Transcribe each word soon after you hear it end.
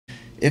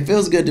It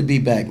feels good to be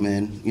back,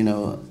 man. You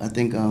know, I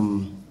think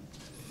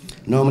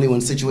normally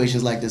when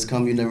situations like this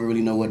come, you never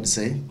really know what to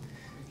say,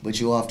 but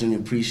you often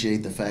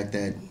appreciate the fact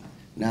that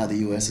now the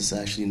U.S. is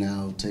actually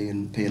now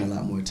paying a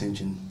lot more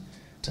attention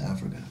to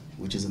Africa,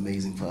 which is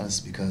amazing for us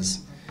because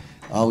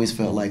I always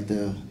felt like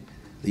the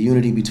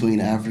unity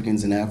between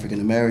Africans and African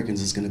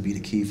Americans is going to be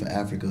the key for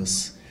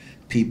Africa's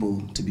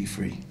people to be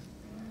free.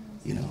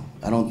 You know,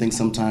 I don't think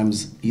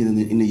sometimes even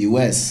in the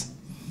U.S.,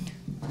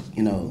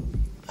 you know,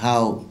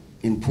 how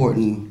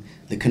important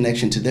the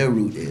connection to their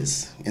root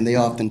is, and they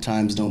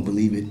oftentimes don't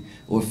believe it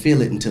or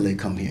feel it until they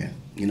come here.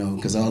 You know,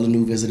 because all the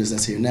new visitors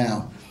that's here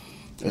now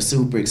are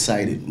super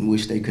excited and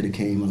wish they could have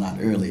came a lot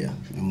earlier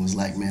and was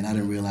like, man, I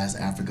didn't realize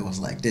Africa was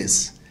like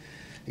this.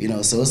 You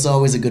know, so it's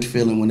always a good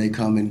feeling when they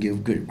come and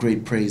give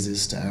great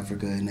praises to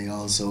Africa, and they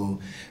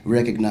also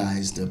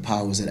recognize the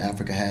powers that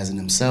Africa has in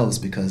themselves,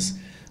 because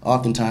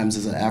oftentimes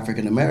as an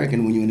African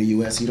American, when you're in the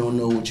U.S., you don't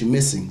know what you're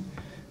missing.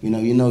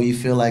 You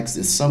feel like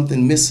there's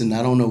something missing.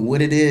 I don't know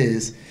what it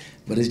is,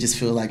 but it just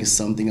feels like it's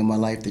something in my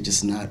life that's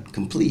just not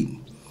complete.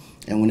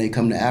 And when they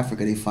come to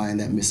Africa, they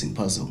find that missing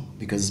puzzle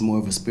because it's more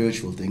of a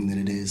spiritual thing than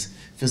it is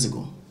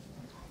physical.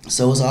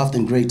 So it's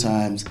often great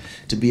times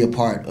to be a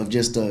part of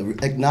just an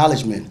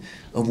acknowledgement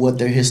of what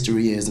their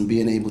history is and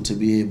being able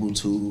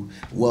to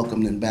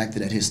welcome them back to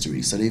that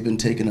history. So they've been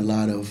taking a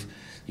lot of,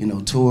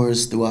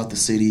 tours throughout the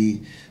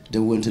city. They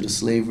went to the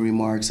slavery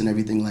marks and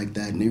everything like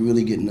that, and they're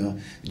really getting a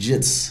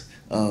gist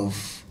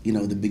of,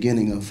 the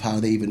beginning of how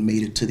they even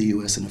made it to the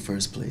U.S. in the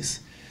first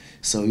place.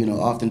 So,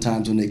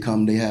 oftentimes when they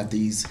come, they have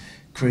these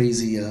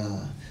crazy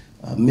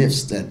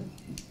myths that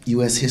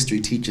U.S. history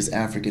teaches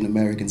African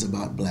Americans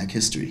about Black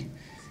history,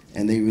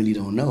 and they really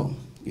don't know,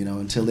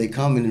 until they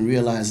come in and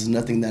realize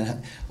there's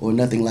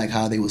nothing like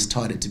how they was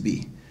taught it to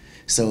be.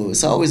 So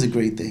it's always a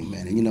great thing,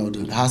 man. And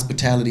the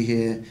hospitality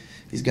here,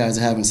 these guys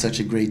are having such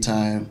a great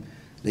time.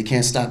 They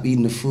can't stop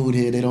eating the food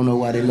here. They don't know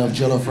why they love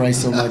jollof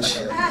rice so much.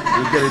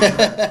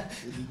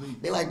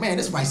 They're like, man,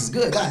 this rice is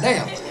good.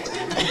 Goddamn.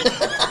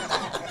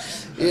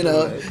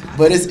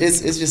 But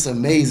it's just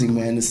amazing,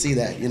 man, to see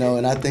that.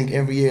 And I think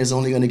every year it's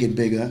only going to get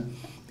bigger,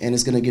 and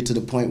it's going to get to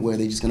the point where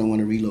they're just going to want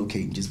to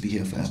relocate and just be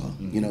here forever.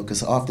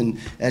 Because often,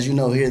 as you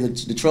know, here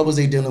the troubles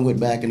they're dealing with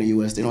back in the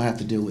U.S., they don't have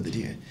to deal with it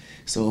here.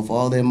 So if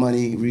all their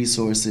money,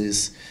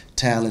 resources,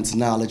 talents,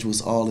 knowledge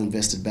was all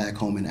invested back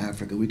home in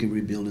Africa, we could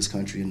rebuild this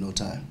country in no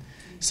time.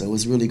 So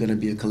it's really going to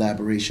be a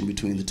collaboration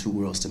between the two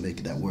worlds to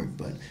make that work.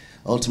 But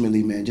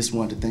ultimately, man, just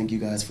want to thank you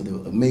guys for the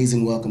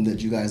amazing welcome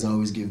that you guys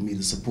always give me,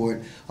 the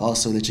support,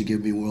 also that you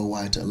give me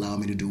worldwide to allow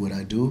me to do what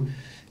I do.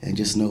 And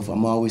just know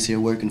I'm always here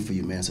working for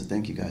you, man. So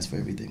thank you guys for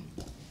everything.